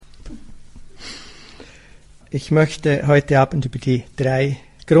Ich möchte heute Abend über die 3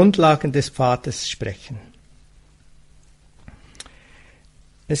 Grundlagen des Pfades sprechen.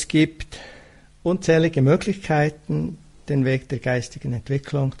 Es gibt unzählige Möglichkeiten, den Weg der geistigen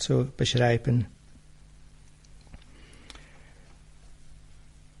Entwicklung zu beschreiben.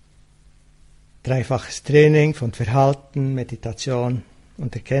 Dreifaches Training von Verhalten, Meditation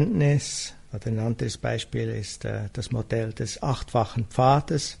und Erkenntnis. Oder ein anderes Beispiel ist das Modell des 8-fachen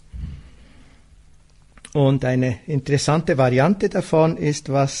Pfades. Und eine interessante Variante davon ist,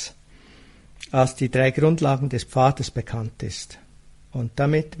 was als die 3 Grundlagen des Pfades bekannt ist. Und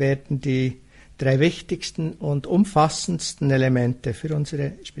damit werden die 3 wichtigsten und umfassendsten Elemente für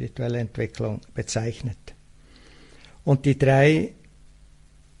unsere spirituelle Entwicklung bezeichnet. Und die 3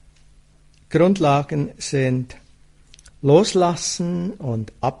 Grundlagen sind Loslassen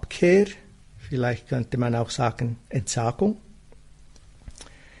und Abkehr, vielleicht könnte man auch sagen Entsagung.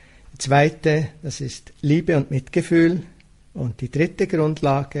 Die zweite, das ist Liebe und Mitgefühl. Und die 3.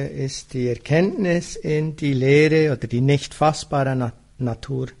 Grundlage ist die Erkenntnis in die Leere oder die nicht fassbare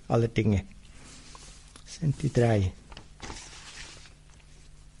Natur aller Dinge. Das sind die 3.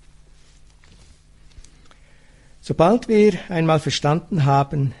 Sobald wir einmal verstanden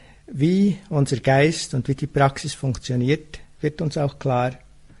haben, wie unser Geist und wie die Praxis funktioniert, wird uns auch klar,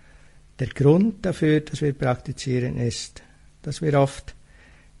 der Grund dafür, dass wir praktizieren, ist, dass wir oft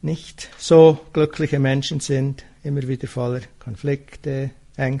nicht so glückliche Menschen sind, immer wieder voller Konflikte,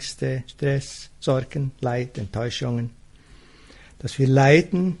 Ängste, Stress, Sorgen, Leid, Enttäuschungen. Dass wir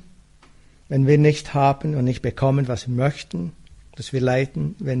leiden, wenn wir nicht haben und nicht bekommen, was wir möchten. Dass wir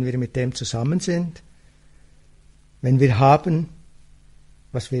leiden, wenn wir mit dem zusammen sind. Wenn wir haben,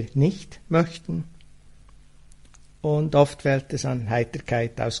 was wir nicht möchten. Und oft fehlt es an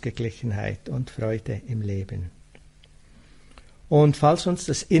Heiterkeit, Ausgeglichenheit und Freude im Leben. Und falls uns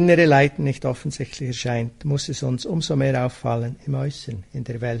das innere Leiden nicht offensichtlich erscheint, muss es uns umso mehr auffallen im Äußeren, in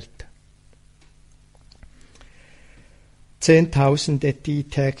der Welt. Zehntausende, die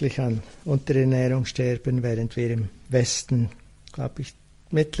täglich an Unterernährung sterben, während wir im Westen, glaube ich,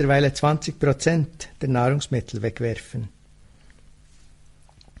 mittlerweile 20% der Nahrungsmittel wegwerfen.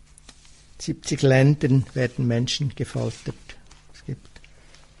 70 Ländern werden Menschen gefoltert. Es gibt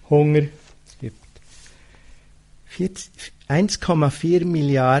Hunger, es gibt 1,4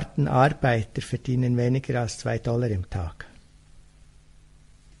 Milliarden Arbeiter verdienen weniger als $2 im Tag.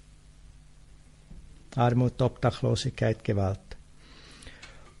 Armut, Obdachlosigkeit, Gewalt.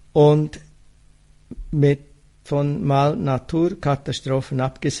 Und von mal Naturkatastrophen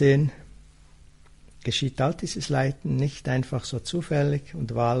abgesehen, geschieht all dieses Leiden nicht einfach so zufällig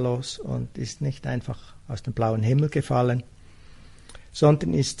und wahllos und ist nicht einfach aus dem blauen Himmel gefallen,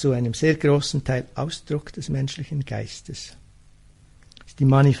 sondern ist zu einem sehr großen Teil Ausdruck des menschlichen Geistes. Ist die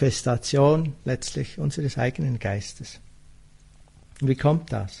Manifestation letztlich unseres eigenen Geistes. Und wie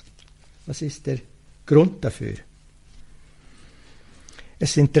kommt das? Was ist der Grund dafür?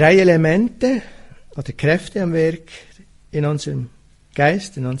 Es sind 3 Elemente oder Kräfte am Werk in unserem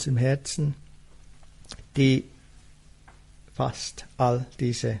Geist, in unserem Herzen, die fast all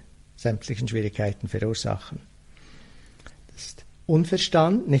diese sämtlichen Schwierigkeiten verursachen. Das ist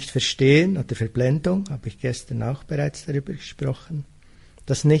Unverstand, nicht verstehen oder Verblendung, habe ich gestern auch bereits darüber gesprochen.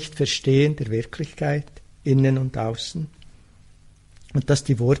 Das Nicht-Verstehen der Wirklichkeit, innen und außen. Und das ist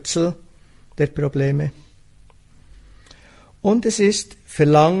die Wurzel der Probleme. Und es ist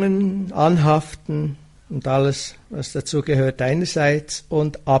Verlangen, Anhaften und alles, was dazu gehört einerseits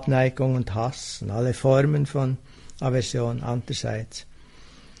und Abneigung und Hass und alle Formen von Aversion andererseits.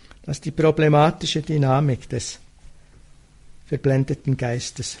 Das ist die problematische Dynamik des verblendeten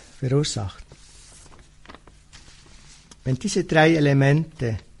Geistes verursacht. Wenn diese 3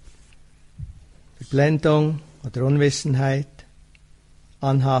 Elemente, Verblendung oder Unwissenheit,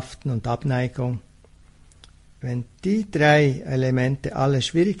 Anhaften und Abneigung, wenn die 3 Elemente alle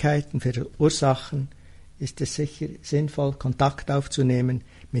Schwierigkeiten verursachen, ist es sicher sinnvoll, Kontakt aufzunehmen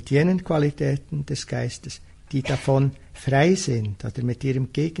mit jenen Qualitäten des Geistes, die davon frei sind, oder mit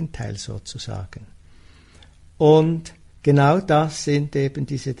ihrem Gegenteil sozusagen. Und genau das sind eben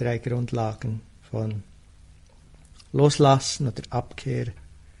diese 3 Grundlagen von Loslassen oder Abkehr,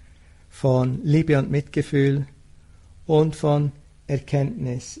 von Liebe und Mitgefühl und von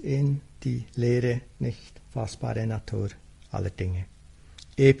Erkenntnis in die leere, nicht fassbare Natur aller Dinge.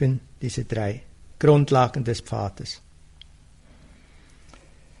 Eben diese 3 Grundlagen des Pfades.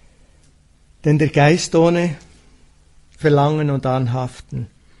 Denn der Geist ohne Verlangen und Anhaften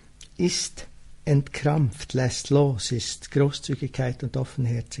ist entkrampft, lässt los, ist Großzügigkeit und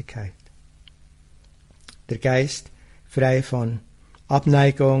Offenherzigkeit. Der Geist frei von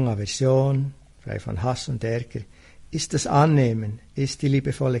Abneigung, Aversion, frei von Hass und Ärger, ist das Annehmen, ist die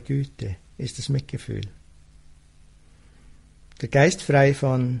liebevolle Güte, ist das Mitgefühl. Der Geist frei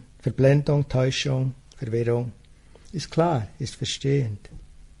von Verblendung, Täuschung, Verwirrung ist klar, ist verstehend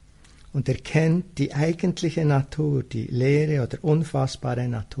und erkennt die eigentliche Natur, die leere oder unfassbare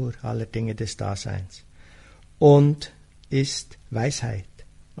Natur aller Dinge des Daseins und ist Weisheit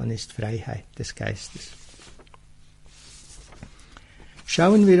und ist Freiheit des Geistes.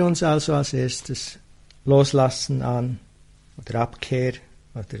 Schauen wir uns also als erstes Loslassen an oder Abkehr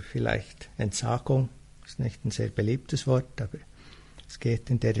oder vielleicht Entsagung. Das ist nicht ein sehr beliebtes Wort, aber es geht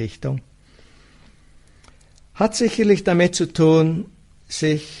in der Richtung. Hat sicherlich damit zu tun,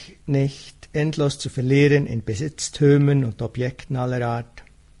 sich nicht endlos zu verlieren in Besitztümern und Objekten aller Art.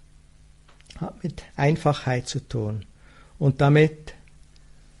 Hat mit Einfachheit zu tun und damit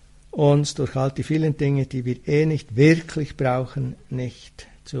uns durch all die vielen Dinge, die wir nicht wirklich brauchen, nicht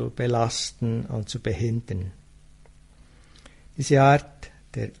zu belasten und zu behindern. Diese Art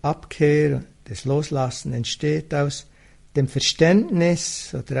der Abkehr, des Loslassen entsteht aus dem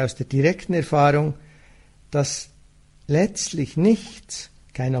Verständnis oder aus der direkten Erfahrung, dass letztlich nichts,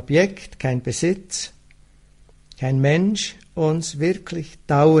 kein Objekt, kein Besitz, kein Mensch uns wirklich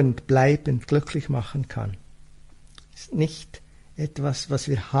dauernd, bleibend glücklich machen kann. Es ist nicht etwas, was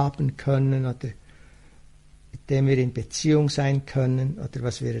wir haben können oder mit dem wir in Beziehung sein können oder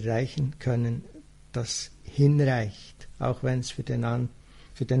was wir erreichen können, das hinreicht, auch wenn es für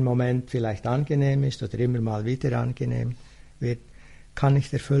den Moment vielleicht angenehm ist oder immer mal wieder angenehm wird, kann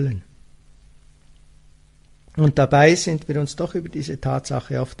nicht erfüllen. Und dabei sind wir uns doch über diese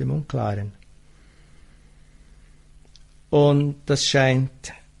Tatsache oft im Unklaren. Und das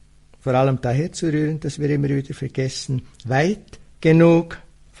scheint vor allem daher zu rühren, dass wir immer wieder vergessen, weit genug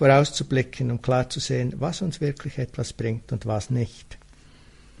vorauszublicken, um klar zu sehen, was uns wirklich etwas bringt und was nicht.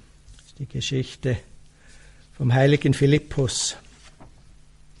 Das ist die Geschichte vom heiligen Philippus.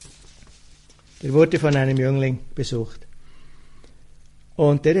 Der wurde von einem Jüngling besucht.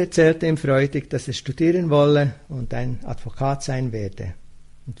 Und der erzählte ihm freudig, dass er studieren wolle und ein Advokat sein werde.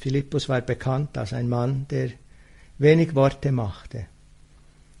 Und Philippus war bekannt als ein Mann, der wenig Worte machte.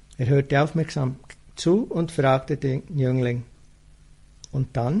 Er hörte aufmerksam zu und fragte den Jüngling,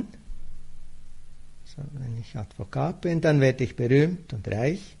 und dann? So, wenn ich Advokat bin, dann werde ich berühmt und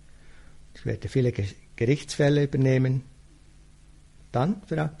reich. Ich werde viele Gerichtsfälle übernehmen. Dann,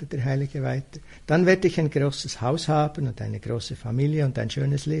 fragte der Heilige weiter, dann werde ich ein großes Haus haben und eine große Familie und ein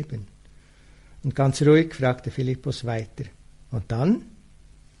schönes Leben. Und ganz ruhig fragte Philippus weiter, und dann?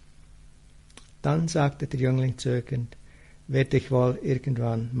 Dann, sagte der Jüngling zögernd, werde ich wohl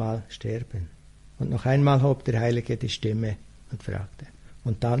irgendwann mal sterben. Und noch einmal hob der Heilige die Stimme und fragte,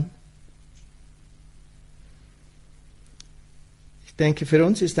 und dann? Ich denke, für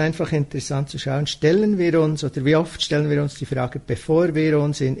uns ist einfach interessant zu schauen, wie oft stellen wir uns die Frage, bevor wir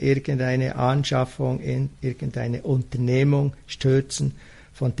uns in irgendeine Anschaffung, in irgendeine Unternehmung stürzen,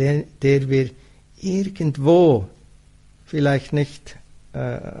 von der wir irgendwo, vielleicht nicht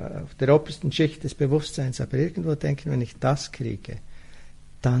auf der obersten Schicht des Bewusstseins, aber irgendwo denken, wenn ich das kriege,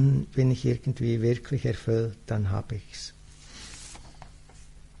 dann bin ich irgendwie wirklich erfüllt, dann habe ich's.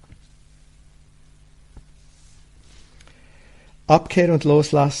 Abkehr und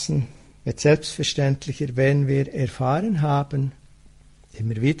Loslassen wird selbstverständlicher, wenn wir erfahren haben,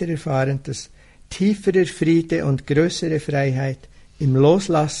 immer wieder erfahren, dass tieferer Friede und größere Freiheit im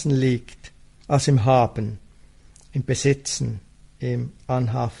Loslassen liegt, als im Haben, im Besitzen, im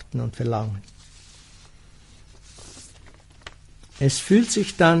Anhaften und Verlangen. Es fühlt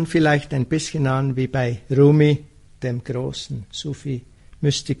sich dann vielleicht ein bisschen an wie bei Rumi, dem großen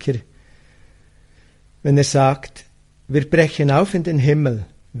Sufi-Mystiker, wenn er sagt, wir brechen auf in den Himmel,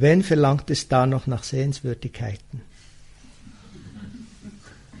 wen verlangt es da noch nach Sehenswürdigkeiten?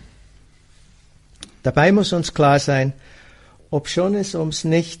 Dabei muss uns klar sein, obschon es ums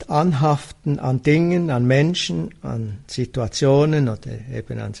Nicht-Anhaften an Dingen, an Menschen, an Situationen oder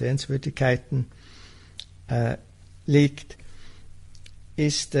eben an Sehenswürdigkeiten liegt,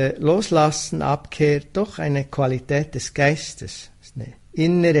 ist Loslassen, Abkehr doch eine Qualität des Geistes, eine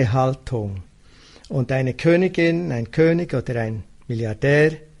innere Haltung. Und eine Königin, ein König oder ein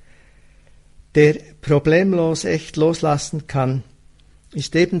Milliardär, der problemlos echt loslassen kann,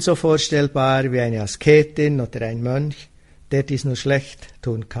 ist ebenso vorstellbar wie eine Asketin oder ein Mönch, der dies nur schlecht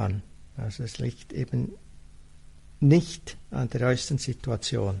tun kann. Also es liegt eben nicht an der äußeren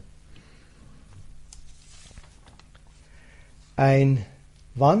Situation. Ein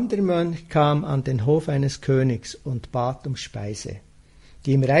Wandermönch kam an den Hof eines Königs und bat um Speise,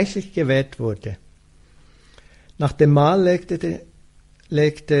 die ihm reichlich gewährt wurde. Nach dem Mahl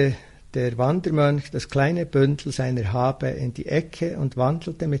legte der Wandermönch das kleine Bündel seiner Habe in die Ecke und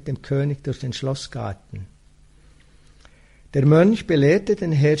wandelte mit dem König durch den Schlossgarten. Der Mönch belehrte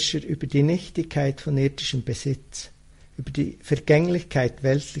den Herrscher über die Nichtigkeit von irdischem Besitz, über die Vergänglichkeit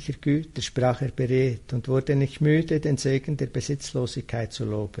weltlicher Güter sprach er beredt und wurde nicht müde, den Segen der Besitzlosigkeit zu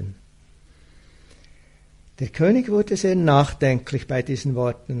loben. Der König wurde sehr nachdenklich bei diesen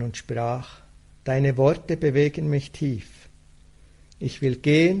Worten und sprach: Deine Worte bewegen mich tief. Ich will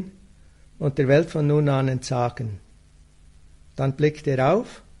gehen und der Welt von nun an entsagen. Dann blickte er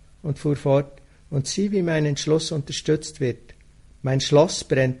auf und fuhr fort: Und sieh, wie mein Entschluss unterstützt wird. Mein Schloss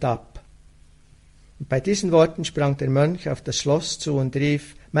brennt ab. Und bei diesen Worten sprang der Mönch auf das Schloss zu und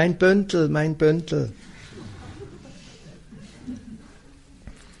rief: Mein Bündel, mein Bündel.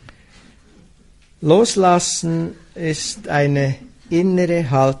 Loslassen ist eine innere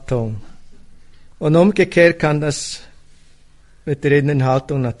Haltung. Und umgekehrt kann das mit der inneren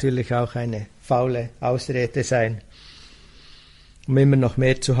Haltung natürlich auch eine faule Ausrede sein, um immer noch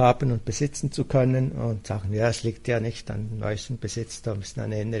mehr zu haben und besitzen zu können und sagen, ja, es liegt ja nicht an äußeren Besitztum, es ist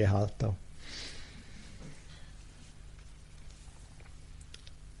eine innere Haltung.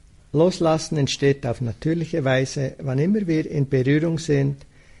 Loslassen entsteht auf natürliche Weise, wann immer wir in Berührung sind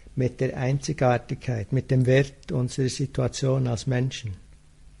mit der Einzigartigkeit, mit dem Wert unserer Situation als Menschen.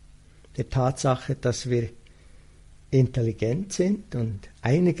 Der Tatsache, dass wir intelligent sind und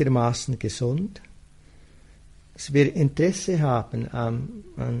einigermaßen gesund, dass wir Interesse haben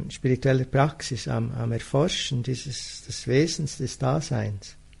an spiritueller Praxis, am Erforschen des Wesens des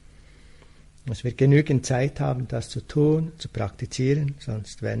Daseins, dass wir genügend Zeit haben, das zu tun, zu praktizieren,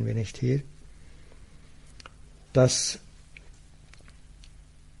 sonst wären wir nicht hier, dass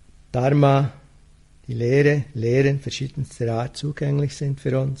Dharma, die Lehren verschiedenster Art zugänglich sind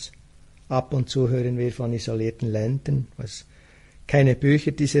für uns. Ab und zu hören wir von isolierten Ländern, was keine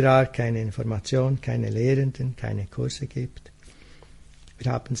Bücher dieser Art, keine Information, keine Lehrenden, keine Kurse gibt.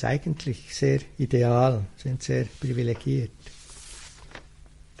 Wir haben es eigentlich sehr ideal, sind sehr privilegiert.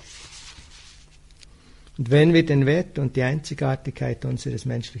 Und wenn wir den Wert und die Einzigartigkeit unseres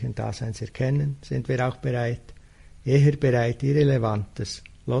menschlichen Daseins erkennen, sind wir auch eher bereit, Irrelevantes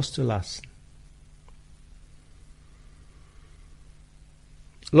loszulassen.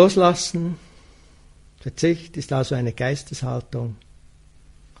 Loslassen, Verzicht ist also eine Geisteshaltung,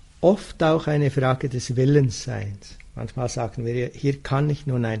 oft auch eine Frage des Willensseins. Manchmal sagen wir, hier kann ich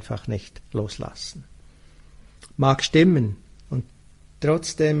nun einfach nicht loslassen. Mag stimmen, und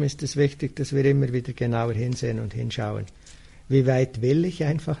trotzdem ist es wichtig, dass wir immer wieder genauer hinsehen und hinschauen. Wie weit will ich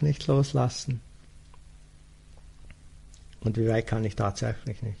einfach nicht loslassen? Und wie weit kann ich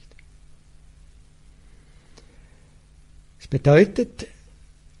tatsächlich nicht? Es bedeutet,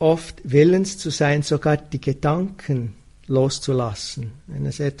 oft willens zu sein, sogar die Gedanken loszulassen. Wenn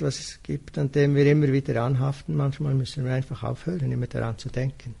es etwas gibt, an dem wir immer wieder anhaften, manchmal müssen wir einfach aufhören, immer daran zu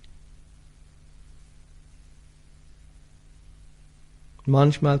denken.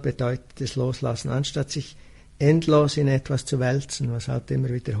 Manchmal bedeutet es Loslassen, anstatt sich endlos in etwas zu wälzen, was halt immer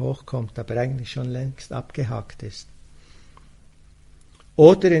wieder hochkommt, aber eigentlich schon längst abgehakt ist.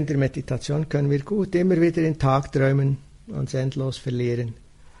 Oder in der Meditation können wir gut immer wieder in Tagträumen uns endlos verlieren.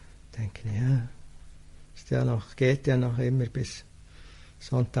 Denken, ja, geht ja noch immer bis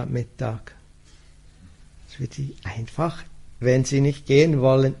Sonntagmittag. Das wird sie einfach, wenn sie nicht gehen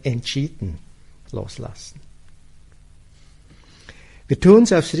wollen, entschieden loslassen. Wir tun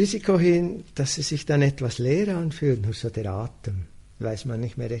es aufs Risiko hin, dass sie sich dann etwas leer anfühlen, nur so der Atem. Weiß man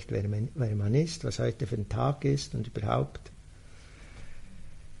nicht mehr recht, wer man ist, was heute für ein Tag ist und überhaupt.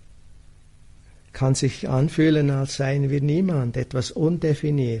 Kann sich anfühlen, als seien wir niemand, etwas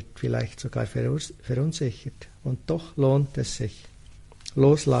undefiniert, vielleicht sogar verunsichert. Und doch lohnt es sich.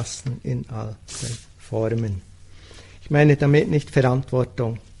 Loslassen in all den Formen. Ich meine damit nicht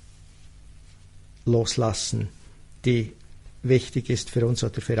Verantwortung loslassen, die wichtig ist für uns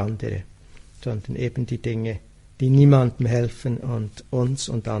oder für andere, sondern eben die Dinge, die niemandem helfen und uns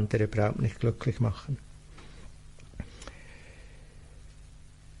und andere überhaupt nicht glücklich machen.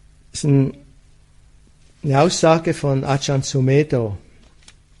 Das ist eine Aussage von Ajahn Sumedho,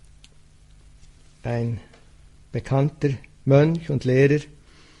 ein bekannter Mönch und Lehrer.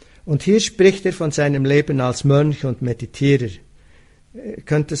 Und hier spricht er von seinem Leben als Mönch und Meditierer. Ihr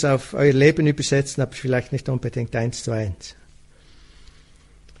könnt es auf euer Leben übersetzen, aber vielleicht nicht unbedingt 1:1.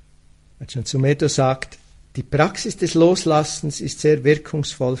 Ajahn Sumedho sagt, die Praxis des Loslassens ist sehr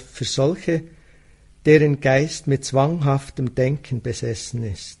wirkungsvoll für solche, deren Geist mit zwanghaftem Denken besessen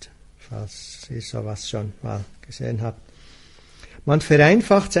ist. Falls ihr sowas schon mal gesehen habt. Man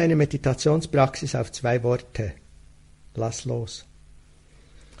vereinfacht seine Meditationspraxis auf 2 Worte. Lass los.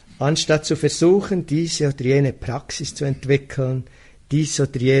 Anstatt zu versuchen, diese oder jene Praxis zu entwickeln, dies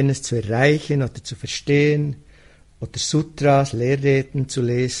oder jenes zu erreichen oder zu verstehen, oder Sutras, Lehrreden zu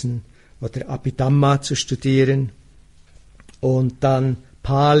lesen, oder Abhidhamma zu studieren und dann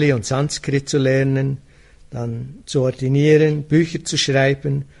Pali und Sanskrit zu lernen, dann zu ordinieren, Bücher zu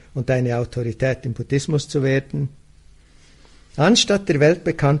schreiben und eine Autorität im Buddhismus zu werden. Anstatt der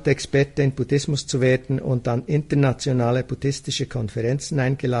weltbekannte Experte im Buddhismus zu werden und an internationale buddhistische Konferenzen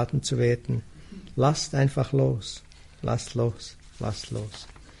eingeladen zu werden, lasst einfach los, lasst los, lasst los.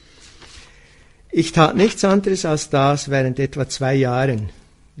 Ich tat nichts anderes als das während etwa 2 Jahren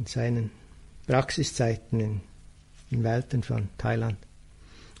in seinen Praxiszeiten in Welten von Thailand.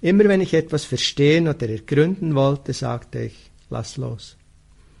 Immer wenn ich etwas verstehen oder ergründen wollte, sagte ich, lass los,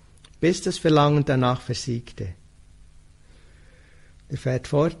 bis das Verlangen danach versiegte. Er fährt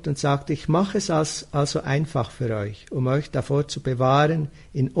fort und sagt, ich mache es also einfach für euch, um euch davor zu bewahren,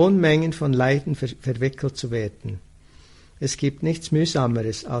 in Unmengen von Leiden verwickelt zu werden. Es gibt nichts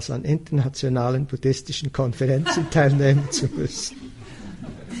Mühsameres, als an internationalen buddhistischen Konferenzen teilnehmen zu müssen.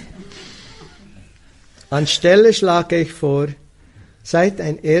 Anstelle schlage ich vor, seid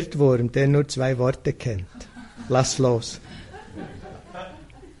ein Erdwurm, der nur 2 Worte kennt. Lass los.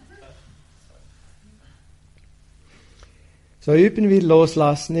 So üben wir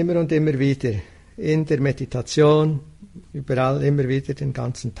Loslassen immer und immer wieder. In der Meditation, überall immer wieder den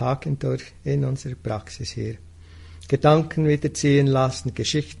ganzen Tag hindurch in unserer Praxis hier. Gedanken wieder ziehen lassen,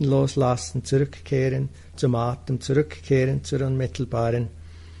 Geschichten loslassen, zurückkehren zum Atem, zurückkehren zur unmittelbaren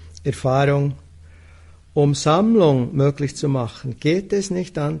Erfahrung. Um Sammlung möglich zu machen, geht es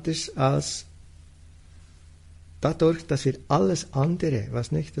nicht anders als dadurch, dass wir alles andere,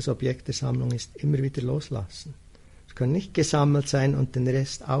 was nicht das Objekt der Sammlung ist, immer wieder loslassen. Es kann nicht gesammelt sein und den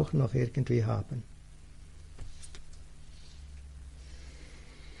Rest auch noch irgendwie haben.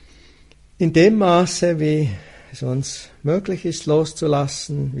 In dem Maße, wie es uns möglich ist,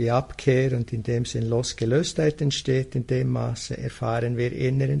 loszulassen, wie Abkehr und in dem Sinn Losgelöstheit entsteht, in dem Maße erfahren wir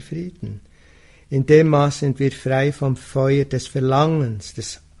inneren Frieden. In dem Maße sind wir frei vom Feuer des Verlangens,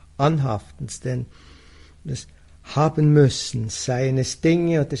 des Anhaftens, des Haben-Müssens, seines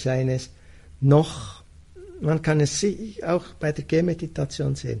Dinge oder seines noch, man kann es auch bei der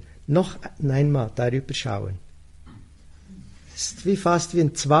Gehmeditation sehen, noch einmal darüber schauen. Es ist fast wie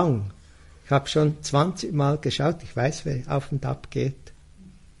ein Zwang. Ich habe schon 20 Mal geschaut, ich weiß, wer auf und ab geht.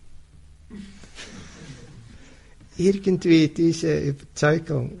 Irgendwie diese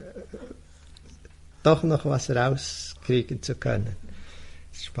Überzeugung, doch noch was rauskriegen zu können.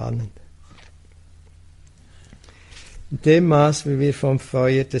 Das ist spannend. In dem Maß, wie wir vom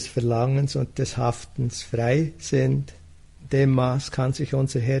Feuer des Verlangens und des Haftens frei sind, in dem Maß kann sich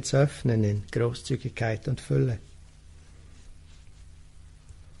unser Herz öffnen in Großzügigkeit und Fülle.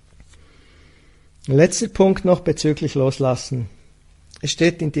 Ein letzter Punkt noch bezüglich Loslassen. Es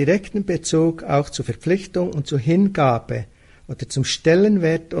steht in direktem Bezug auch zur Verpflichtung und zur Hingabe oder zum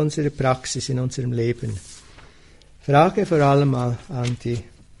Stellenwert unserer Praxis in unserem Leben. Frage vor allem mal an die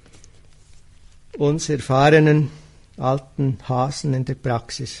uns erfahrenen alten Hasen in der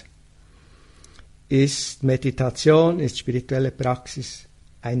Praxis. Ist Meditation, ist spirituelle Praxis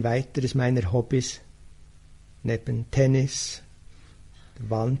ein weiteres meiner Hobbys, neben Tennis,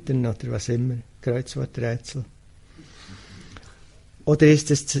 Wandern oder was immer, Kreuzworträtsel? Oder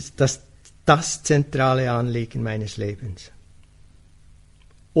ist es das zentrale Anliegen meines Lebens?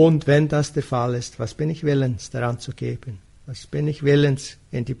 Und wenn das der Fall ist, was bin ich willens daran zu geben? Was bin ich willens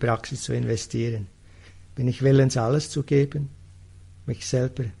in die Praxis zu investieren? Bin ich willens alles zu geben? Mich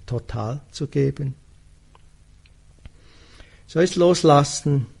selber total zu geben? So ist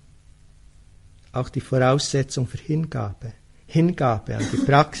Loslassen auch die Voraussetzung für Hingabe. Hingabe an die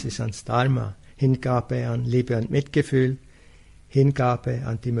Praxis, ans Dharma, Hingabe an Liebe und Mitgefühl, Hingabe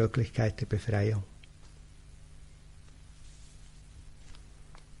an die Möglichkeit der Befreiung.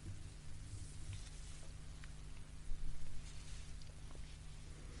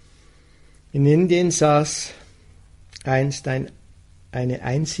 In Indien saß einst eine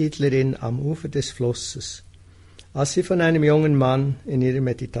Einsiedlerin am Ufer des Flusses, als sie von einem jungen Mann in ihrer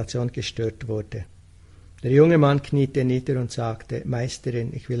Meditation gestört wurde. Der junge Mann kniete nieder und sagte,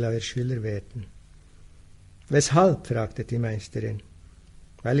 Meisterin, ich will euer Schüler werden. Weshalb? Fragte die Meisterin.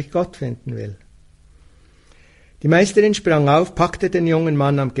 Weil ich Gott finden will. Die Meisterin sprang auf, packte den jungen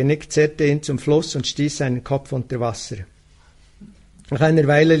Mann am Genick, zerrte ihn zum Fluss und stieß seinen Kopf unter Wasser. Nach einer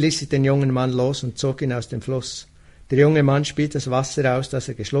Weile ließ sie den jungen Mann los und zog ihn aus dem Fluss. Der junge Mann spie das Wasser aus, das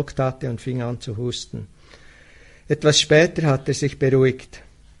er geschluckt hatte, und fing an zu husten. Etwas später hat er sich beruhigt.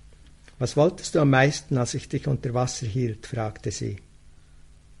 Was wolltest du am meisten, als ich dich unter Wasser hielt? Fragte sie.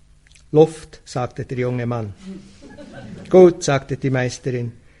 Luft, sagte der junge Mann. Gut, sagte die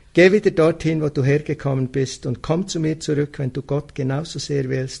Meisterin, geh wieder dorthin, wo du hergekommen bist und komm zu mir zurück, wenn du Gott genauso sehr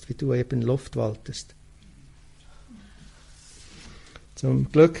willst, wie du eben Luft wolltest.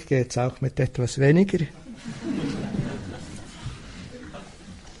 Zum Glück geht es auch mit etwas weniger.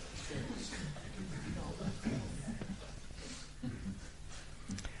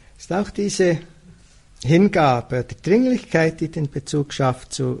 Es ist auch diese Hingabe oder Dringlichkeit, die den Bezug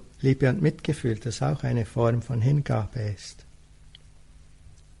schafft zu Liebe und Mitgefühl, das auch eine Form von Hingabe ist.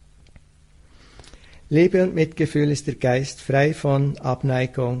 Liebe und Mitgefühl ist der Geist frei von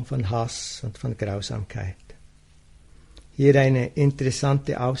Abneigung, von Hass und von Grausamkeit. Hier eine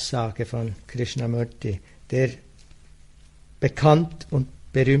interessante Aussage von Krishnamurti, der bekannt und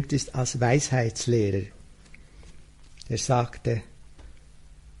berühmt ist als Weisheitslehrer. Er sagte,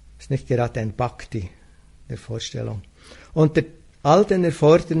 ist nicht gerade ein Bhakti der Vorstellung. Unter all den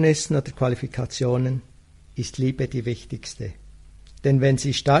Erfordernissen oder Qualifikationen ist Liebe die wichtigste. Denn wenn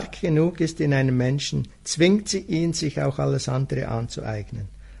sie stark genug ist in einem Menschen, zwingt sie ihn, sich auch alles andere anzueignen.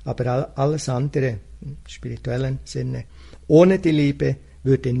 Aber alles andere, im spirituellen Sinne, ohne die Liebe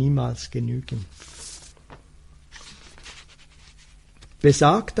würde niemals genügen.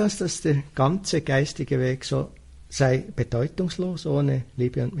 Besagt das, dass der ganze geistige Weg so sei bedeutungslos ohne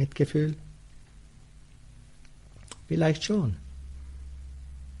Liebe und Mitgefühl? Vielleicht schon.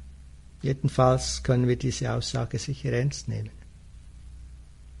 Jedenfalls können wir diese Aussage sicher ernst nehmen.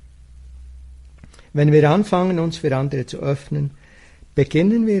 Wenn wir anfangen, uns für andere zu öffnen,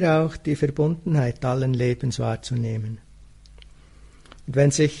 beginnen wir auch die Verbundenheit allen Lebens wahrzunehmen. Und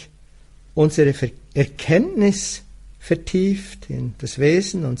wenn sich unsere Erkenntnis vertieft in das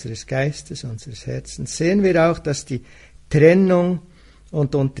Wesen unseres Geistes, unseres Herzens, sehen wir auch, dass die Trennung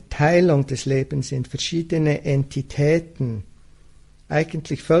und Unterteilung des Lebens in verschiedene Entitäten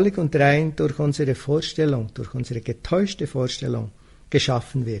eigentlich völlig und rein durch unsere Vorstellung, durch unsere getäuschte Vorstellung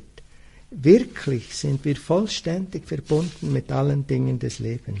geschaffen wird. Wirklich sind wir vollständig verbunden mit allen Dingen des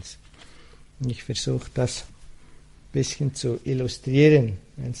Lebens. Ich versuche das ein bisschen zu illustrieren,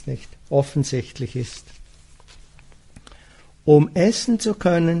 wenn es nicht offensichtlich ist. Um essen zu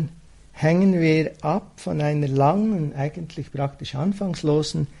können, hängen wir ab von einer langen, eigentlich praktisch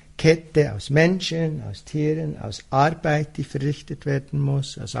anfangslosen Kette aus Menschen, aus Tieren, aus Arbeit, die verrichtet werden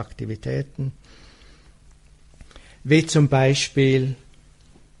muss, aus Aktivitäten, wie zum Beispiel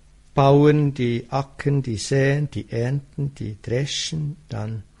Bauern, die ackern, die säen, die ernten, die dreschen,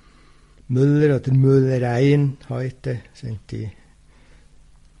 dann Müller oder Müllereien, heute sind die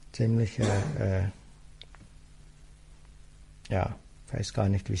ziemlich, ich weiß gar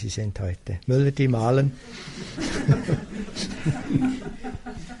nicht, wie sie sind heute. Müller, die mahlen.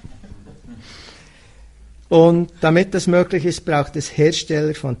 Und damit das möglich ist, braucht es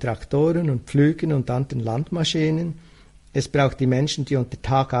Hersteller von Traktoren und Pflügen und anderen Landmaschinen. Es braucht die Menschen, die unter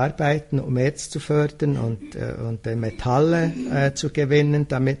Tag arbeiten, um Erz zu fördern und Metalle zu gewinnen,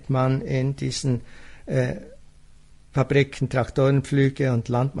 damit man in diesen Fabriken Traktoren, Pflüge und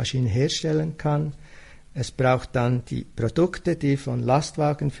Landmaschinen herstellen kann. Es braucht dann die Produkte, die von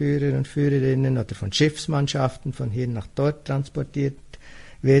Lastwagenführern und Führerinnen oder von Schiffsmannschaften von hier nach dort transportiert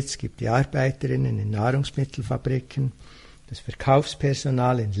wird. Es gibt die Arbeiterinnen in Nahrungsmittelfabriken, das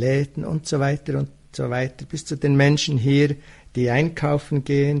Verkaufspersonal in Läden und so weiter, bis zu den Menschen hier, die einkaufen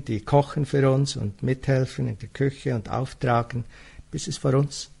gehen, die kochen für uns und mithelfen in der Küche und auftragen, bis es vor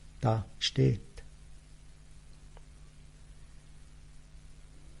uns da steht.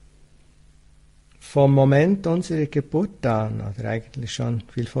 Vom Moment unserer Geburt an, oder eigentlich schon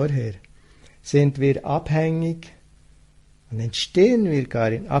viel vorher, sind wir abhängig und entstehen wir gar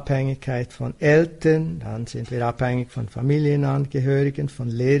in Abhängigkeit von Eltern, dann sind wir abhängig von Familienangehörigen, von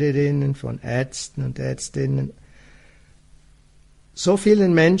Lehrerinnen, von Ärzten und Ärztinnen. So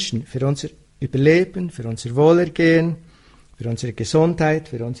vielen Menschen für unser Überleben, für unser Wohlergehen, für unsere Gesundheit,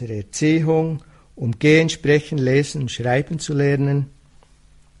 für unsere Erziehung, um gehen, sprechen, lesen und schreiben zu lernen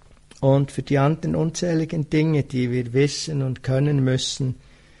und für die anderen unzähligen Dinge, die wir wissen und können müssen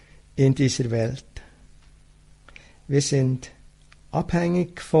in dieser Welt. Wir sind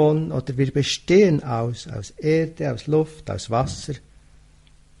abhängig von, oder wir bestehen aus Erde, aus Luft, aus Wasser,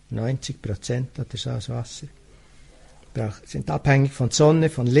 90% oder so aus Wasser. Wir sind abhängig von Sonne,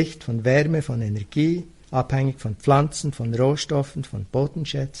 von Licht, von Wärme, von Energie, abhängig von Pflanzen, von Rohstoffen, von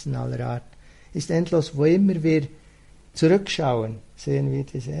Bodenschätzen aller Art. Ist endlos, wo immer wir zurückschauen, sehen wir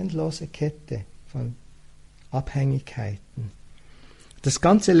diese endlose Kette von Abhängigkeiten. Das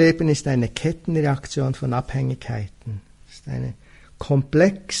ganze Leben ist eine Kettenreaktion von Abhängigkeiten. Es ist ein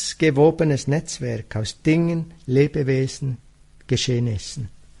komplex gewobenes Netzwerk aus Dingen, Lebewesen, Geschehnissen.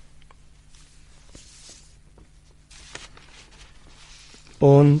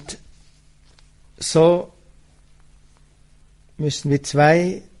 Und so müssen wir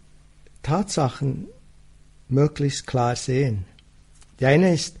zwei Tatsachen möglichst klar sehen. Die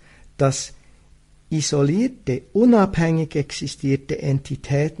eine ist, dass isolierte, unabhängig existierte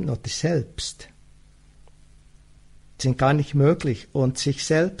Entitäten oder Selbst sind gar nicht möglich, und sich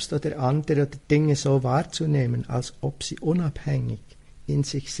selbst oder andere oder Dinge so wahrzunehmen, als ob sie unabhängig in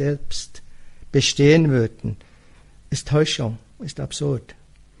sich selbst bestehen würden, ist Täuschung, ist absurd.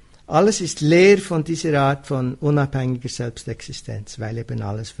 Alles ist leer von dieser Art von unabhängiger Selbstexistenz, weil eben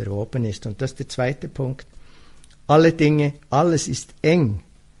alles verwoben ist. Und das ist der zweite Punkt. Alle Dinge, alles ist eng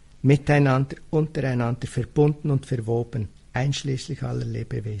miteinander, untereinander verbunden und verwoben, einschließlich aller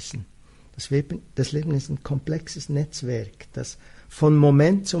Lebewesen. Das Leben ist ein komplexes Netzwerk, das von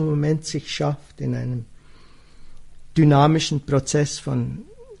Moment zu Moment sich schafft in einem dynamischen Prozess von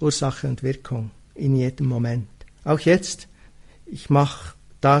Ursache und Wirkung in jedem Moment. Auch jetzt, ich mache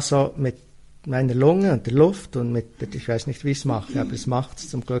da so mit meiner Lunge und der Luft und ich weiß nicht, wie ich es mache, aber es macht es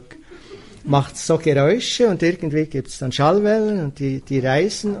zum Glück, macht so Geräusche, und irgendwie gibt es dann Schallwellen, und die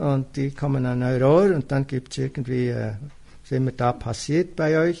reisen und die kommen an euer Ohr, und dann gibt es irgendwie, was immer da passiert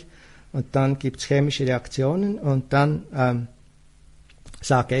bei euch, und dann gibt es chemische Reaktionen, und dann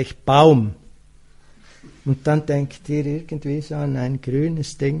sage ich Baum. Und dann denkt ihr irgendwie so an ein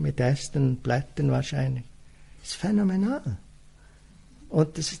grünes Ding mit Ästen und Blättern wahrscheinlich. Das ist phänomenal.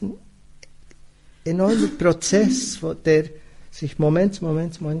 Und das ist ein enormer Prozess, der sich Moment zu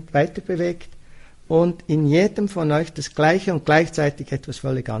Moment weiter bewegt und in jedem von euch das Gleiche und gleichzeitig etwas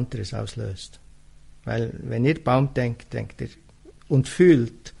völlig anderes auslöst. Weil wenn ihr Baum denkt ihr und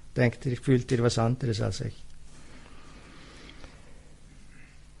fühlt ihr was anderes als ich.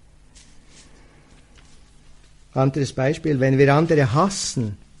 Anderes Beispiel, wenn wir andere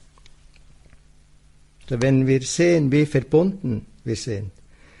hassen, oder wenn wir sehen, wie verbunden wir sind,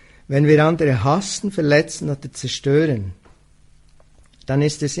 wenn wir andere hassen, verletzen oder zerstören, dann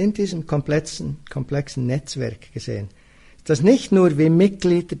ist es in diesem komplexen Netzwerk gesehen, dass nicht nur wie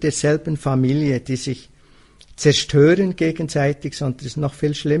Mitglieder derselben Familie, die sich zerstören gegenseitig, sondern es ist noch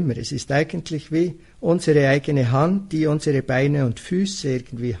viel schlimmer. Es ist eigentlich wie unsere eigene Hand, die unsere Beine und Füße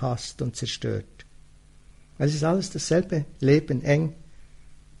irgendwie hasst und zerstört. Weil es ist alles dasselbe Leben, eng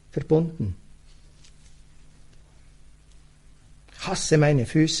verbunden. Ich hasse meine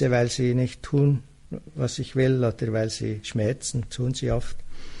Füße, weil sie nicht tun, was ich will, oder weil sie schmerzen, tun sie oft.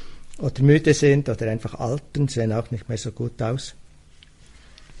 Oder müde sind, oder einfach altern, sehen auch nicht mehr so gut aus.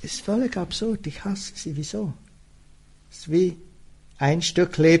 Es ist völlig absurd, ich hasse sie. Wieso? Es ist wie ein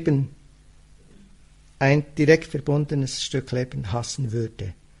Stück Leben, ein direkt verbundenes Stück Leben hassen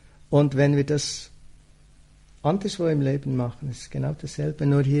würde. Und wenn wir das anderswo im Leben machen, ist es genau dasselbe,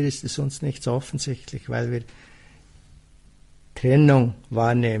 nur hier ist es uns nicht so offensichtlich, weil wir Trennung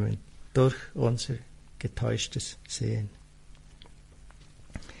wahrnehmen durch unser getäuschtes Sehen.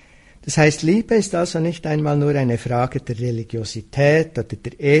 Das heißt, Liebe ist also nicht einmal nur eine Frage der Religiosität oder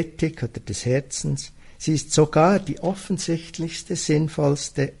der Ethik oder des Herzens. Sie ist sogar die offensichtlichste,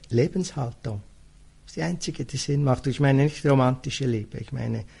 sinnvollste Lebenshaltung. Das ist die einzige, die Sinn macht. Ich meine nicht romantische Liebe, ich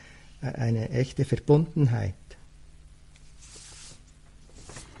meine eine echte Verbundenheit.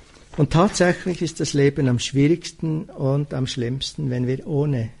 Und tatsächlich ist das Leben am schwierigsten und am schlimmsten, wenn wir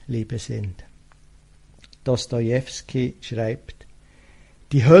ohne Liebe sind. Dostojewski schreibt,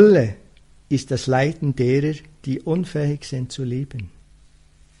 die Hölle ist das Leiden derer, die unfähig sind zu lieben.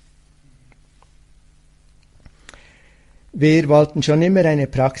 Wir wollten schon immer eine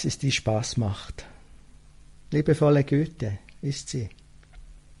Praxis, die Spaß macht. Liebevolle Güte ist sie.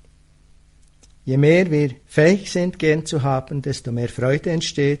 Je mehr wir fähig sind, gern zu haben, desto mehr Freude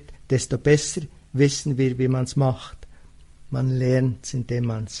entsteht, desto besser wissen wir, wie man es macht. Man lernt es, indem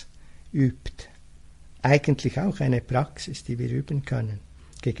man es übt. Eigentlich auch eine Praxis, die wir üben können.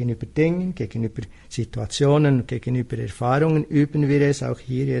 Gegenüber Dingen, gegenüber Situationen, gegenüber Erfahrungen üben wir es auch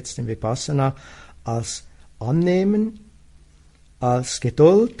hier jetzt im Vipassana als Annehmen, als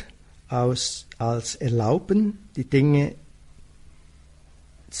Geduld, als Erlauben, die Dinge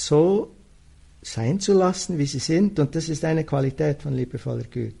so sein zu lassen, wie sie sind, und das ist eine Qualität von liebevoller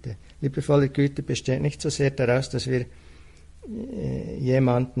Güte. Liebevolle Güte besteht nicht so sehr daraus, dass wir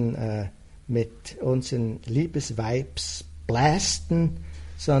jemanden mit unseren Liebesvibes blasten,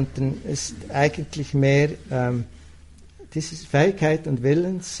 sondern es ist eigentlich mehr diese Fähigkeit und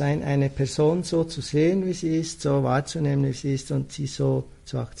Willenssein, eine Person so zu sehen, wie sie ist, so wahrzunehmen, wie sie ist, und sie so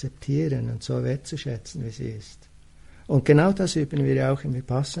zu akzeptieren und so wertzuschätzen, wie sie ist. Und genau das üben wir auch im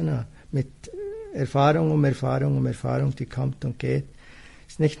Vipassana, mit Erfahrung um Erfahrung, die kommt und geht.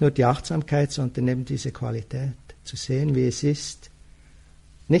 Es ist nicht nur die Achtsamkeit, sondern eben diese Qualität, zu sehen, wie es ist,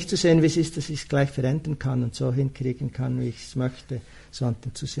 Nicht zu sehen, wie es ist, dass ich es gleich verändern kann und so hinkriegen kann, wie ich es möchte,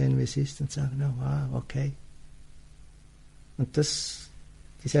 sondern zu sehen, wie es ist und sagen, oh, wow, okay. Und das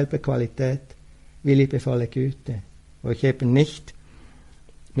dieselbe Qualität wie liebevolle Güte, wo ich eben nicht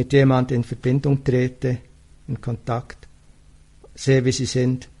mit jemandem in Verbindung trete, in Kontakt, sehe, wie sie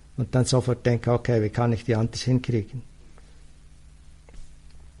sind und dann sofort denke, okay, wie kann ich die anders hinkriegen?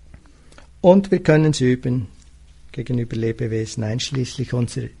 Und wir können es üben gegenüber Lebewesen, einschließlich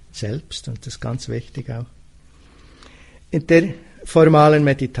unser Selbst, und das ist ganz wichtig auch. In der formalen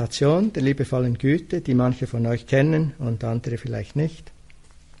Meditation, der liebevollen Güte, die manche von euch kennen und andere vielleicht nicht,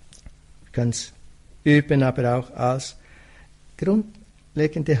 wir können es üben, aber auch als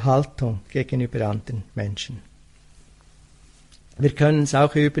grundlegende Haltung gegenüber anderen Menschen. Wir können es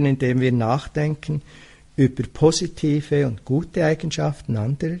auch üben, indem wir nachdenken über positive und gute Eigenschaften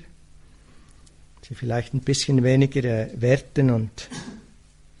anderer, sie vielleicht ein bisschen weniger werten und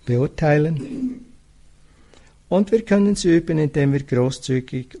beurteilen. Und wir können es üben, indem wir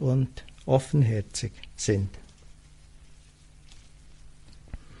großzügig und offenherzig sind.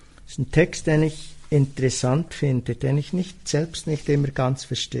 Das ist ein Text, den ich interessant finde, den ich selbst nicht immer ganz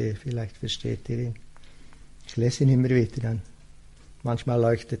verstehe. Vielleicht versteht ihr ihn. Ich lese ihn immer wieder an. Manchmal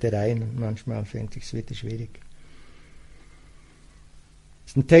leuchtet er ein und manchmal finde ich es wieder schwierig.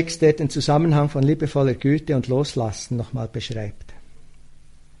 Das ist ein Text, der den Zusammenhang von liebevoller Güte und Loslassen nochmal beschreibt.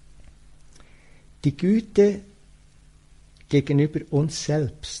 Die Güte gegenüber uns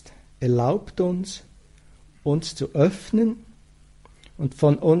selbst erlaubt uns, uns zu öffnen und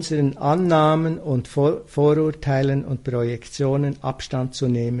von unseren Annahmen und Vorurteilen und Projektionen Abstand zu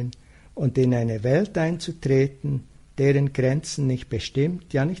nehmen und in eine Welt einzutreten, deren Grenzen nicht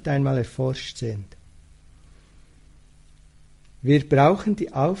bestimmt, ja nicht einmal erforscht sind. Wir brauchen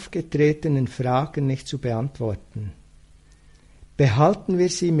die aufgetretenen Fragen nicht zu beantworten. Behalten wir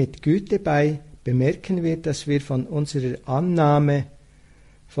sie mit Güte bei, bemerken wir, dass wir von unserer Annahme,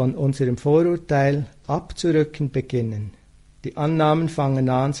 von unserem Vorurteil abzurücken beginnen. Die Annahmen fangen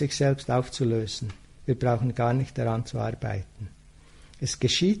an, sich selbst aufzulösen. Wir brauchen gar nicht daran zu arbeiten. Es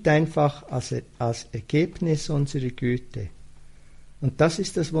geschieht einfach als Ergebnis unserer Güte. Und das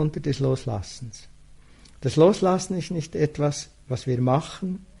ist das Wunder des Loslassens. Das Loslassen ist nicht etwas, was wir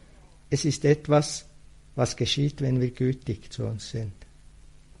machen, es ist etwas, was geschieht, wenn wir gütig zu uns sind.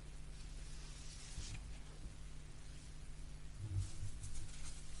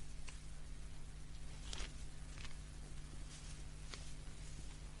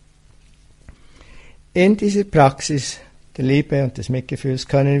 In dieser Praxis der Liebe und des Mitgefühls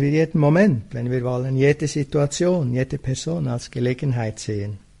können wir jeden Moment, wenn wir wollen, jede Situation, jede Person als Gelegenheit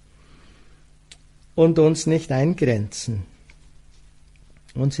sehen und uns nicht eingrenzen,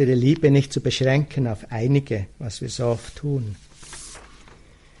 unsere Liebe nicht zu beschränken auf einige, was wir so oft tun.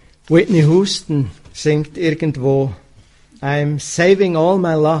 Whitney Houston singt irgendwo, I'm saving all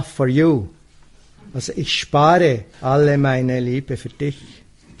my love for you. Also ich spare alle meine Liebe für dich.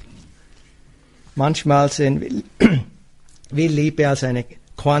 Manchmal sehen wir Liebe als eine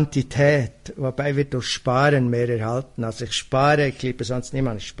Quantität, wobei wir durch Sparen mehr erhalten. Also ich spare, ich liebe sonst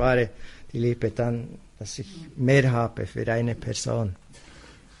niemanden, ich spare die Liebe dann, dass ich mehr habe für eine Person.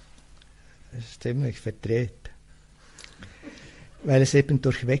 Das ist ziemlich verdreht. Weil es eben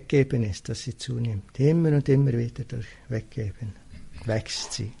durch Weggeben ist, dass sie zunimmt. Immer und immer wieder durch Weggeben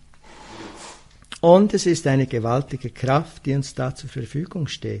wächst sie. Und es ist eine gewaltige Kraft, die uns da zur Verfügung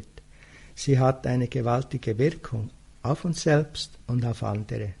steht. Sie hat eine gewaltige Wirkung auf uns selbst und auf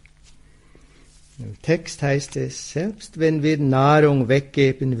andere. Im Text heißt es, selbst wenn wir Nahrung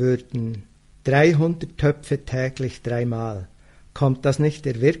weggeben würden, 300 Töpfe täglich 3-mal, kommt das nicht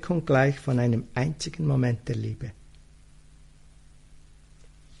der Wirkung gleich von einem einzigen Moment der Liebe.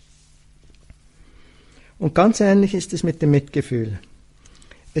 Und ganz ähnlich ist es mit dem Mitgefühl.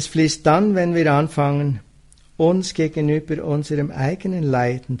 Es fließt dann, wenn wir anfangen, uns gegenüber unserem eigenen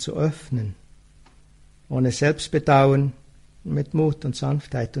Leiden zu öffnen, ohne Selbstbedauern, mit Mut und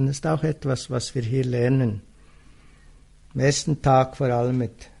Sanftheit. Und das ist auch etwas, was wir hier lernen. Am ersten Tag vor allem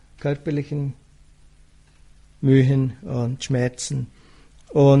mit körperlichen Mühen und Schmerzen.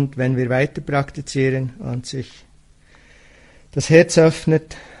 Und wenn wir weiter praktizieren und sich das Herz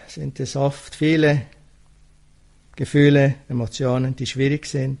öffnet, sind es oft viele Gefühle, Emotionen, die schwierig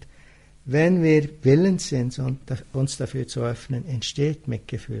sind. Wenn wir willens sind, uns dafür zu öffnen, entsteht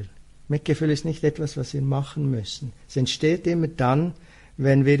Mitgefühl. Mitgefühl ist nicht etwas, was wir machen müssen. Es entsteht immer dann,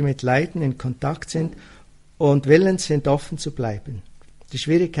 wenn wir mit Leiden in Kontakt sind und willens sind, offen zu bleiben. Die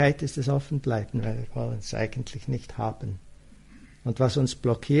Schwierigkeit ist das Offenbleiben, weil wir wollen es eigentlich nicht haben. Und was uns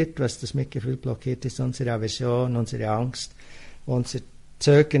blockiert, was das Mitgefühl blockiert, ist unsere Aversion, unsere Angst, unser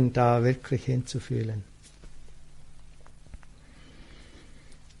zögern, da wirklich hinzufühlen.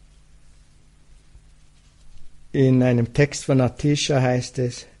 In einem Text von Atisha heißt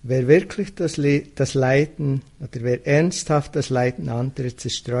es, wer wirklich das Leiden oder wer ernsthaft das Leiden anderer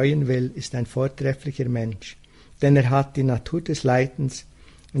zerstreuen will, ist ein vortrefflicher Mensch, denn er hat die Natur des Leidens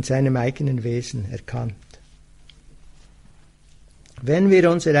in seinem eigenen Wesen erkannt. Wenn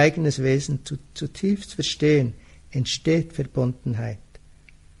wir unser eigenes Wesen zutiefst verstehen, entsteht Verbundenheit,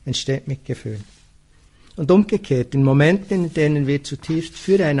 entsteht Mitgefühl. Und umgekehrt, in Momenten, in denen wir zutiefst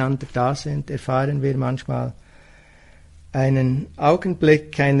füreinander da sind, erfahren wir manchmal einen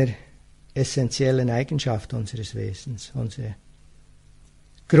Augenblick einer essentiellen Eigenschaft unseres Wesens, unserer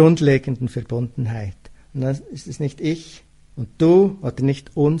grundlegenden Verbundenheit. Und dann ist es nicht ich und du oder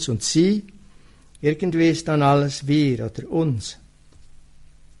nicht uns und sie, irgendwie ist dann alles wir oder uns.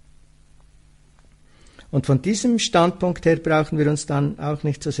 Und von diesem Standpunkt her brauchen wir uns dann auch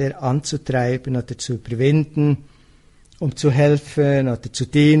nicht so sehr anzutreiben oder zu überwinden, um zu helfen oder zu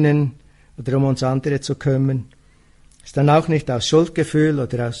dienen oder um uns andere zu kümmern. Ist dann auch nicht aus Schuldgefühl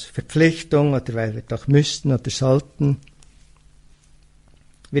oder aus Verpflichtung oder weil wir doch müssten oder sollten.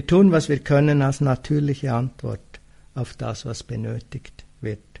 Wir tun, was wir können, als natürliche Antwort auf das, was benötigt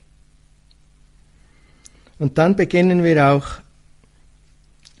wird. Und dann beginnen wir auch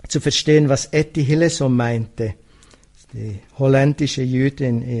zu verstehen, was Etty Hillesum meinte, die holländische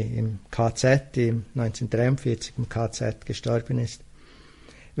Jüdin im KZ, die 1943 im KZ gestorben ist,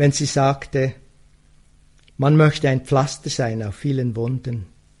 wenn sie sagte, man möchte ein Pflaster sein auf vielen Wunden.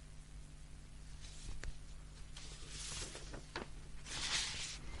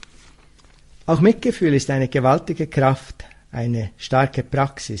 Auch Mitgefühl ist eine gewaltige Kraft, eine starke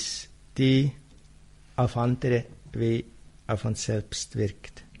Praxis, die auf andere wie auf uns selbst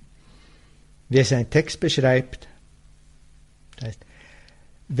wirkt. Wie es ein Text beschreibt, das heißt,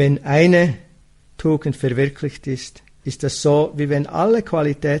 wenn eine Tugend verwirklicht ist, ist das so, wie wenn alle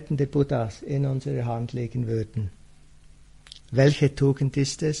Qualitäten der Buddhas in unserer Hand liegen würden. Welche Tugend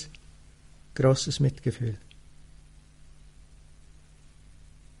ist es? Großes Mitgefühl.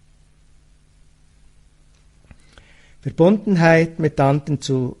 Verbundenheit mit anderen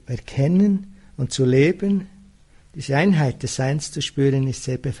zu erkennen und zu leben, diese Einheit des Seins zu spüren, ist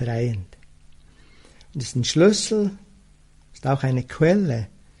sehr befreiend. Und ist ein Schlüssel, ist auch eine Quelle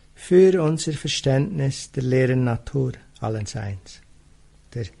für unser Verständnis der leeren Natur allen Seins,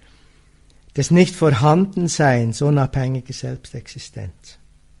 des Nicht-Vorhandenseins unabhängiger Selbstexistenz,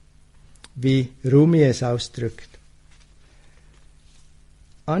 wie Rumi es ausdrückt.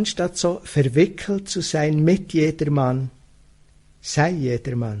 Anstatt so verwickelt zu sein mit jedermann, sei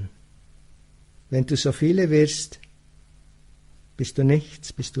jedermann. Wenn du so viele wirst, bist du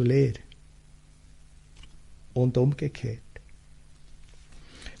nichts, bist du leer. Und umgekehrt.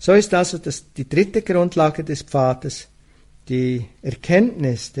 So ist also die dritte Grundlage des Pfades die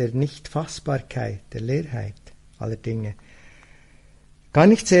Erkenntnis der Nichtfassbarkeit, der Leerheit aller Dinge. Gar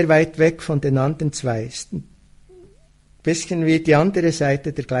nicht sehr weit weg von den anderen zwei. Ist ein bisschen wie die andere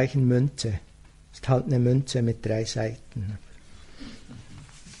Seite der gleichen Münze. Ist halt eine Münze mit 3 Seiten.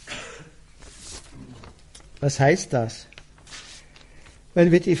 Was heißt das?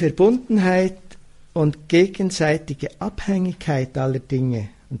 Wenn wir die Verbundenheit und gegenseitige Abhängigkeit aller Dinge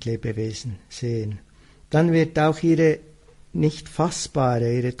und Lebewesen sehen, dann wird auch ihre nicht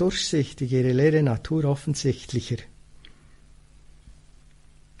fassbare, ihre durchsichtige, ihre leere Natur offensichtlicher.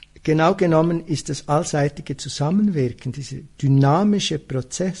 Genau genommen ist das allseitige Zusammenwirken, dieser dynamische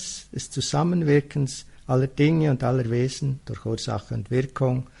Prozess des Zusammenwirkens aller Dinge und aller Wesen durch Ursache und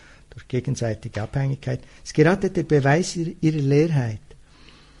Wirkung, durch gegenseitige Abhängigkeit, ist gerade der Beweis ihrer Leerheit.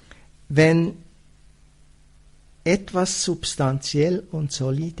 Wenn etwas substanziell und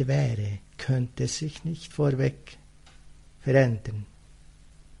solid wäre, könnte es sich nicht vorweg verändern.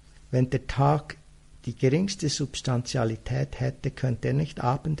 Wenn der Tag die geringste Substantialität hätte, könnte er nicht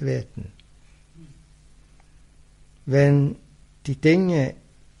Abend werden. Wenn die Dinge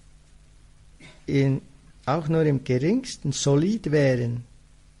auch nur im geringsten solid wären,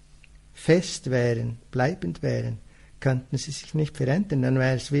 fest wären, bleibend wären, könnten sie sich nicht verändern. Dann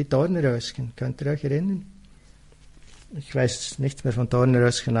wäre es wie Dornröschen. Könnt ihr euch erinnern? Ich weiß nichts mehr von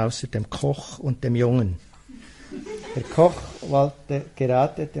Dornröschen außer dem Koch und dem Jungen. Der Koch wollte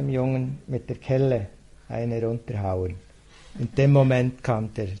gerade dem Jungen mit der Kelle eine runterhauen. In dem Moment kam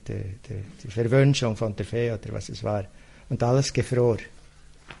die Verwünschung von der Fee oder was es war und alles gefror.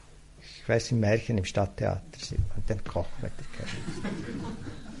 Ich weiß, im Märchen im Stadttheater sieht man den Koch mit der Kelle.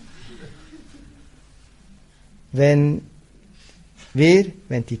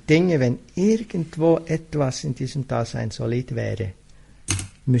 Wenn die Dinge, wenn irgendwo etwas in diesem Dasein solid wäre,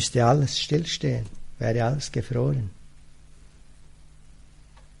 müsste alles stillstehen, wäre alles gefroren.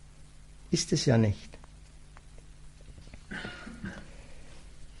 Ist es ja nicht.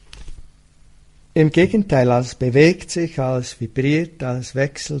 Im Gegenteil, alles bewegt sich, alles vibriert, alles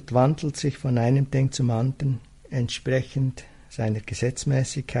wechselt, wandelt sich von einem Ding zum anderen, entsprechend seiner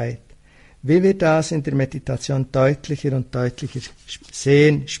Gesetzmäßigkeit. Wie wir das in der Meditation deutlicher und deutlicher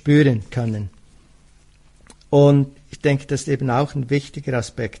sehen, spüren können. Und ich denke, das ist eben auch ein wichtiger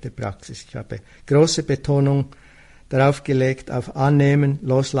Aspekt der Praxis. Ich habe große Betonung darauf gelegt, auf Annehmen,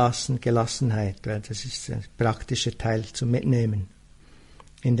 Loslassen, Gelassenheit, weil das ist ein praktischer Teil zum Mitnehmen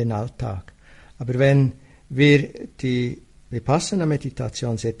in den Alltag. Aber wenn wir die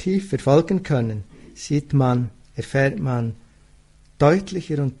Vipassana-Meditation sehr tief verfolgen können, erfährt man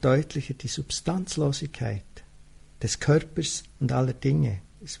deutlicher und deutlicher die Substanzlosigkeit des Körpers und aller Dinge.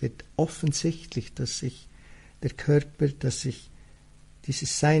 Es wird offensichtlich, dass sich der Körper, dass sich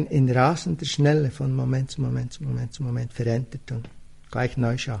dieses Sein in rasender Schnelle von Moment zu Moment zu Moment zu Moment verändert und gleich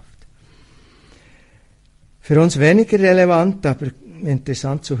neu schafft. Für uns weniger relevant, aber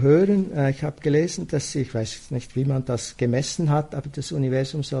interessant zu hören. Ich habe gelesen, dass ich weiß nicht, wie man das gemessen hat, aber das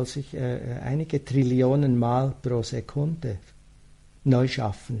Universum soll sich einige Trillionen Mal pro Sekunde neu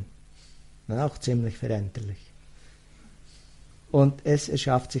schaffen. Auch ziemlich veränderlich. Und es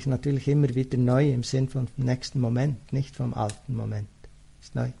erschafft sich natürlich immer wieder neu im Sinn vom nächsten Moment, nicht vom alten Moment. Es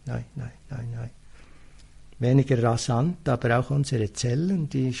ist neu. Weniger rasant, aber auch unsere Zellen,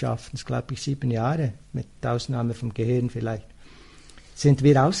 die schaffen es, glaube ich, 7 Jahre, mit Ausnahme vom Gehirn vielleicht, sind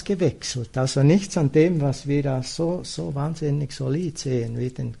wir ausgewechselt. Also nichts an dem, was wir da so wahnsinnig solid sehen, wie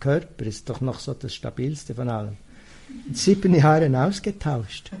den Körper, ist doch noch so das Stabilste von allem. In 7 Jahren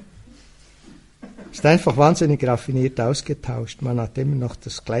ausgetauscht. Ist einfach wahnsinnig raffiniert ausgetauscht. Man hat immer noch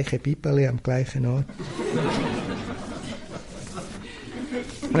das gleiche Bibeli am gleichen Ort.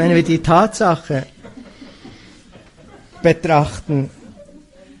 Wenn wir die Tatsache betrachten,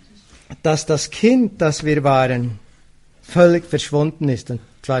 dass das Kind, das wir waren, völlig verschwunden ist, und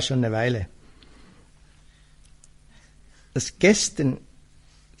zwar schon eine Weile. Das Gestern,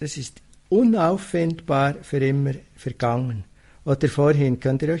 das ist unauffindbar für immer vergangen. Oder vorhin,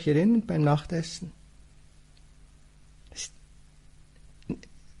 könnt ihr euch erinnern beim Nachtessen?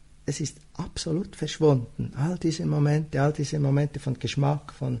 Es ist absolut verschwunden. All diese Momente von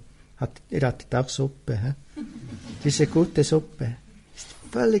Geschmack, ihr hattet auch Suppe, diese gute Suppe, ist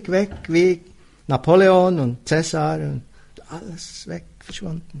völlig weg, wie Napoleon und Cäsar und alles weg,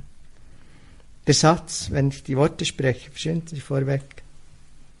 verschwunden. Der Satz, wenn ich die Worte spreche, verschwinden sie vorweg.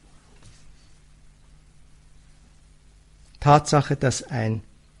 Tatsache, dass ein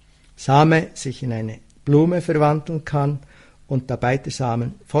Same sich in eine Blume verwandeln kann und dabei der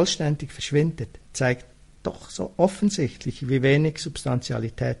Samen vollständig verschwindet, zeigt doch so offensichtlich, wie wenig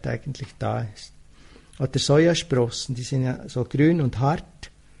Substantialität eigentlich da ist. Oder Sojasprossen, die sind ja so grün und hart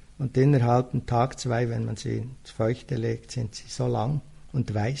und innerhalb einem Tag, 2, wenn man sie ins Feuchte legt, sind sie so lang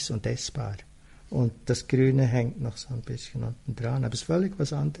und weiß und essbar. Und das Grüne hängt noch so ein bisschen unten dran, aber es ist völlig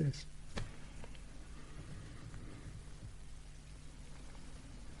was anderes.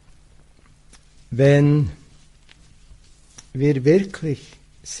 Wenn wir wirklich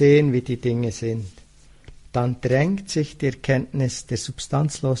sehen, wie die Dinge sind, dann drängt sich die Erkenntnis der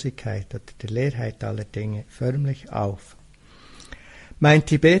Substanzlosigkeit oder der Leerheit aller Dinge förmlich auf. Mein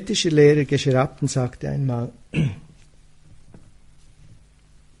tibetischer Lehrer Geshe-Rabten sagte einmal,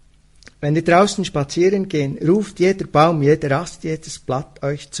 wenn ihr draußen spazieren gehen, ruft jeder Baum, jeder Ast, jedes Blatt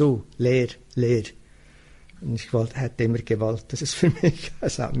euch zu, leer, leer. Und ich hätte immer gewollt, dass es für mich,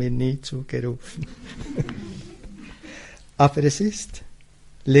 es hat mir nie zugerufen. Aber es ist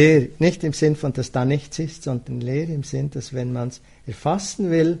leer, nicht im Sinn von, dass da nichts ist, sondern leer im Sinn, dass wenn man es erfassen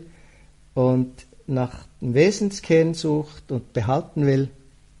will und nach dem Wesenskern sucht und behalten will,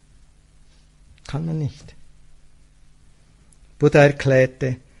 kann man nicht. Buddha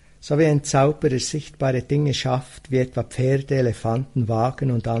erklärte, so wie ein Zauberer sichtbare Dinge schafft, wie etwa Pferde, Elefanten,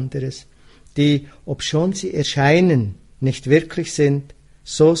 Wagen und anderes, die, obschon sie erscheinen, nicht wirklich sind,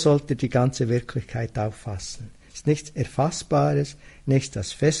 so sollte die ganze Wirklichkeit auffassen. Es ist nichts Erfassbares, nichts,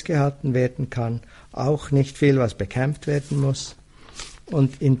 das festgehalten werden kann, auch nicht viel, was bekämpft werden muss.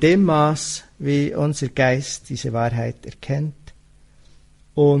 Und in dem Maß, wie unser Geist diese Wahrheit erkennt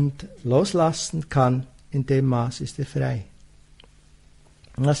und loslassen kann, in dem Maß ist er frei.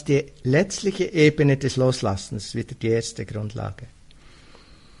 Und das ist die letztliche Ebene des Loslassens, ist wieder die erste Grundlage.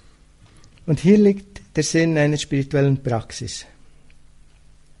 Und hier liegt der Sinn einer spirituellen Praxis.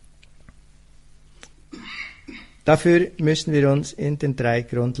 Dafür müssen wir uns in den 3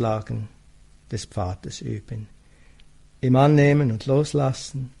 Grundlagen des Pfades üben. im Annehmen und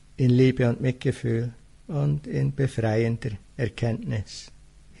Loslassen, in Liebe und Mitgefühl und in befreiender Erkenntnis,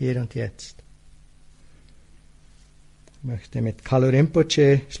 hier und jetzt. Ich möchte mit Kalu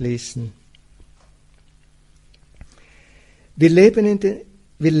Rinpoche schließen. Wir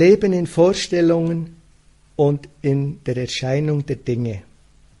leben in Vorstellungen und in der Erscheinung der Dinge.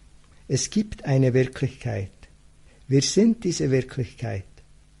 Es gibt eine Wirklichkeit. Wir sind diese Wirklichkeit.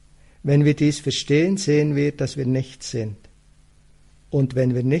 Wenn wir dies verstehen, sehen wir, dass wir nichts sind. Und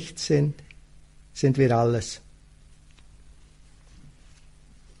wenn wir nichts sind, sind wir alles.